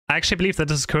I actually believe that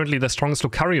this is currently the strongest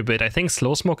Lucario build. I think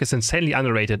Slow Smoke is insanely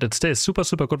underrated. It's still super,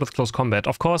 super good with close combat.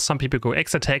 Of course, some people go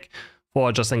X-Attack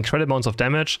for just incredible amounts of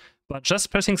damage, but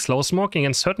just pressing Slow Smoke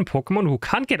against certain Pokemon who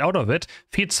can't get out of it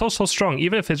feels so, so strong.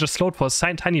 Even if it's just slowed for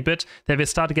a tiny bit, they will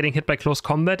start getting hit by close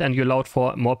combat and you're allowed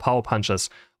for more power punches.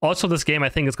 Also, this game, I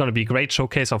think, is going to be a great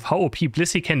showcase of how OP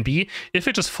Blissey can be if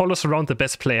it just follows around the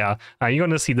best player. You're going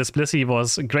to see this Blissey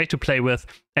was great to play with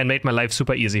and made my life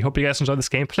super easy. Hope you guys enjoy this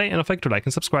gameplay, and don't forget to like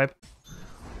and subscribe.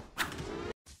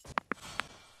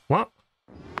 What?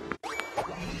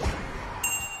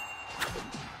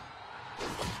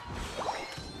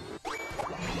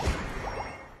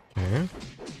 Okay.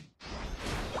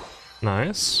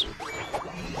 Nice.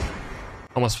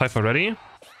 Almost 5 already.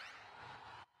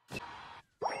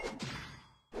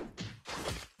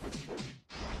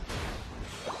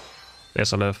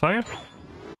 There's a level 5.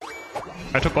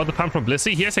 I took all the pump from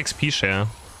Blissey. He has XP share.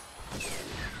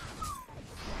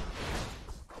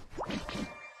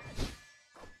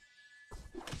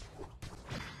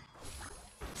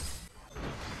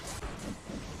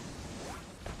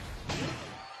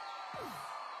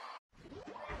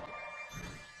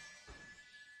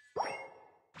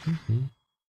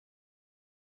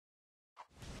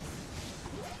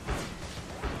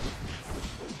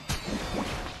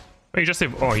 Oh, he just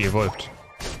oh, he evolved.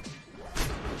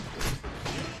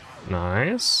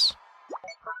 Nice.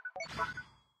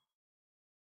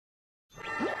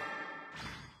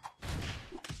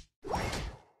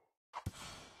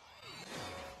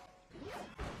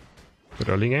 Good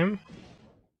early game.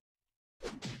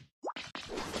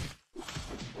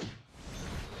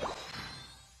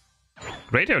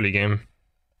 Great early game.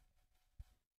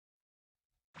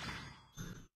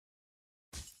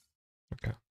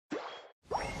 Okay.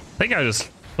 I think I just...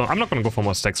 No, I'm not gonna go for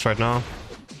more stacks right now.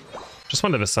 Just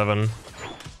one level 7.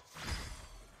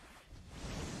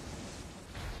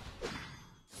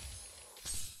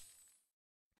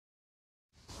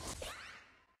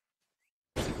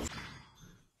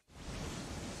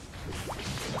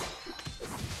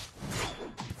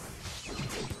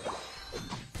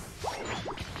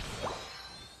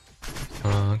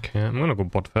 Okay, I'm gonna go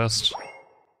bot first.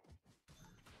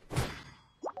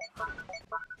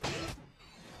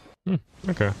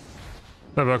 Okay.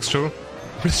 That works too.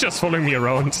 He's just following me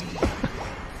around.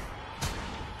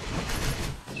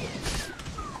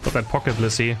 Got that pocket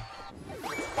Blissey.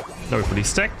 Now we're fully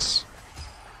stacked.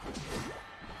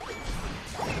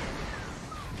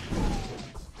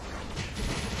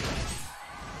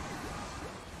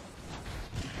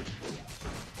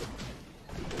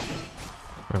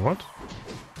 Wait, what?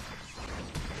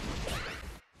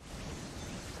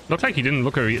 Looked like he didn't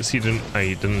look where he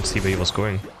didn't see where he was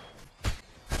going.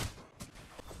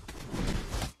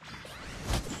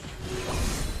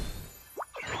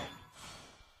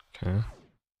 Okay.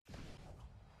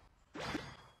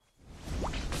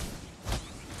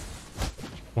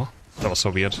 What? That was so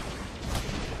weird.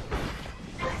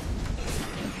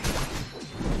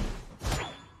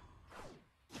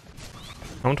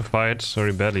 I want to fight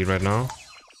very badly right now.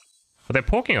 But they're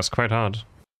poking us quite hard.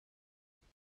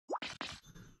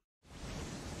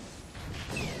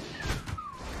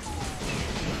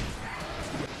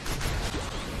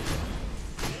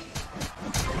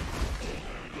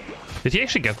 Did he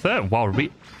actually get there? Wow,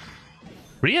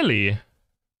 really?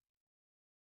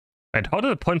 Wait, how did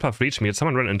the point puff reach me? Did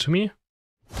someone run into me?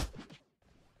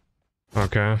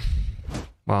 Okay.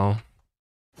 Wow.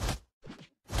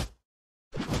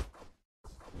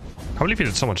 I believe he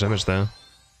did so much damage there.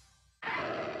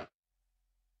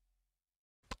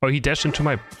 Oh, he dashed into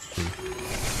my...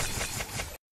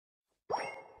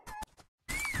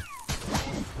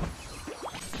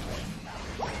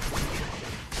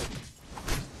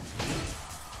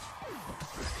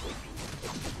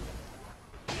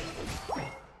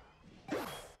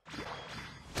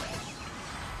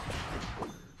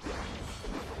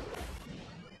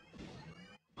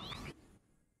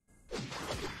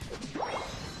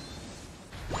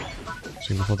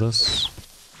 for this.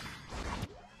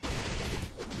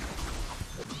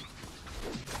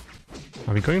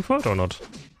 Are we going for it or not?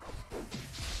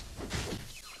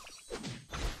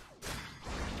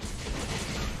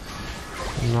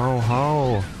 No,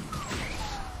 how?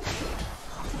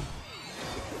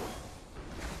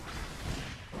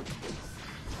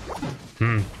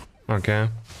 Okay.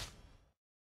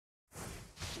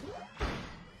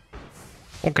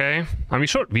 Okay. I mean,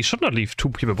 we should not leave 2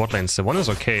 people bot lanes. The one is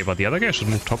okay, but the other guy should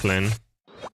move top lane.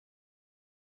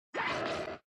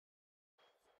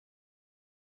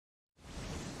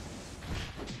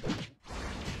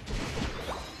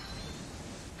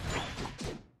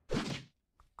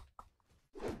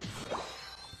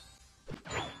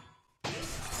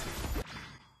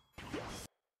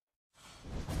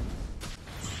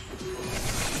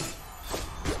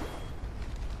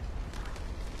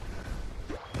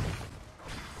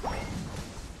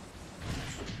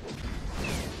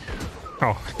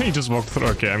 Oh, he just walked through.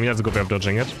 Okay, I mean, that's a good way of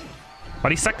dodging it.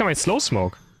 But he stuck to my slow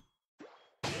smoke.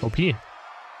 OP.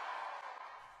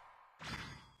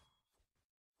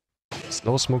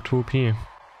 Slow smoke to OP.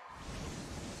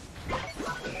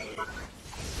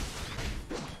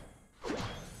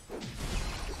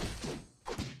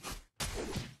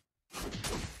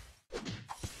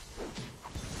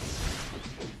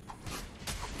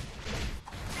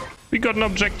 We got an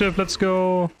objective, let's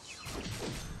go.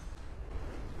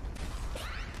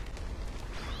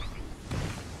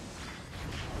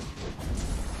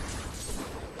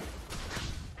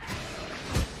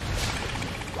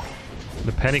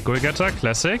 The panic goal getter,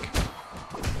 classic.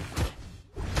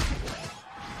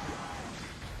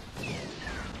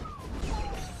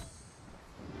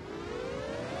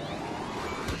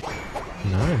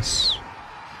 Nice.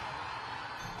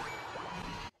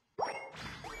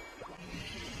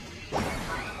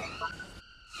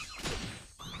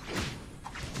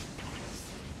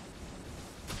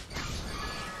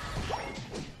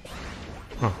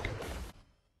 Oh.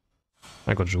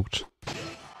 I got juked.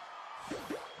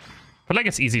 But like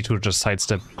it's easy to just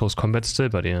sidestep close combat still,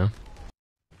 but yeah.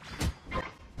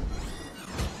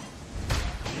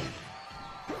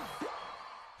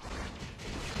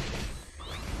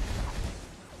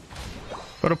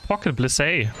 Got a pocket bliss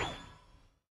A.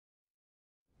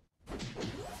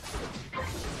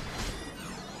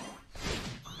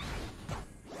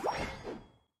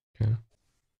 Okay.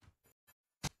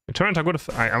 Torrent, I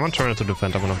want Torrent to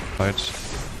defend, I wanna fight.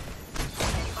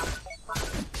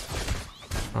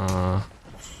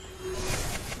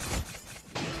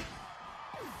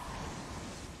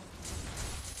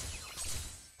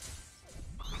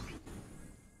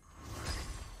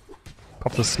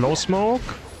 Pop the slow smoke.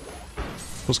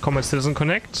 Whose combat still doesn't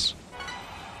connect.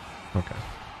 Okay.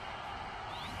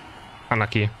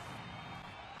 Unlucky.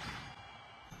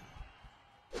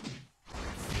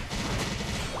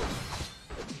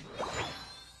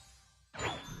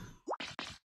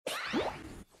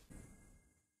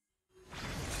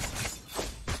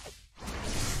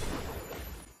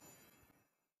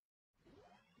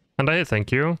 And I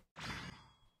thank you.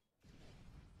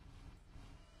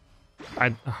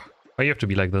 Why you have to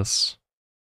be like this?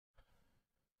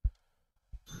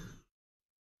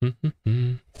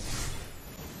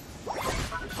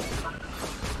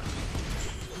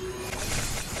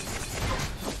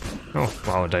 Oh,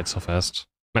 wow, it died so fast.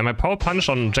 Man, my power punch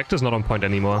on Jack is not on point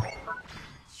anymore.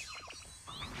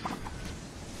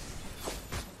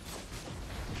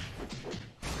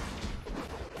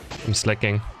 I'm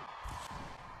slacking.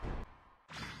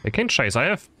 I can't chase. We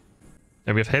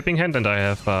have Helping Hand and I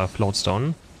have Float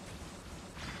Stone.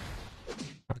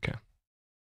 Okay.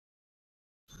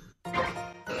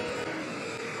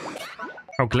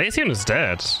 Oh, Glaceon is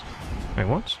dead. Wait,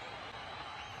 what?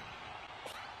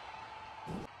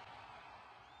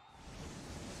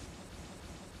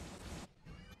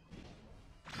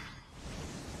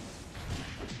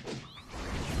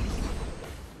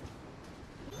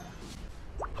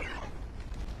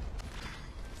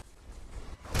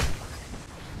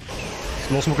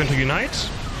 Slow smoke into Unite.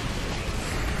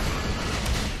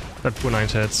 That poor 9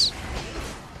 hits.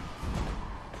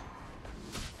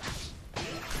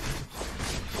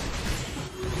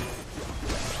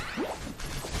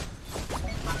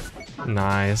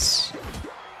 Nice.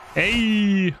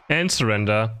 Hey! And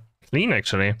surrender. Clean,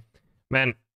 actually.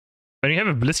 Man, when you have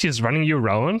a Blizzius running you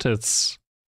around, it's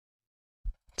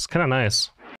kind of nice.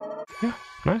 Yeah,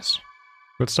 nice.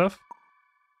 Good stuff.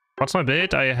 What's my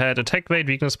build? I had attack weight,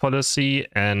 weakness policy,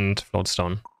 and float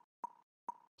stone.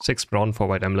 6 brown, 4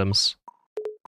 white emblems.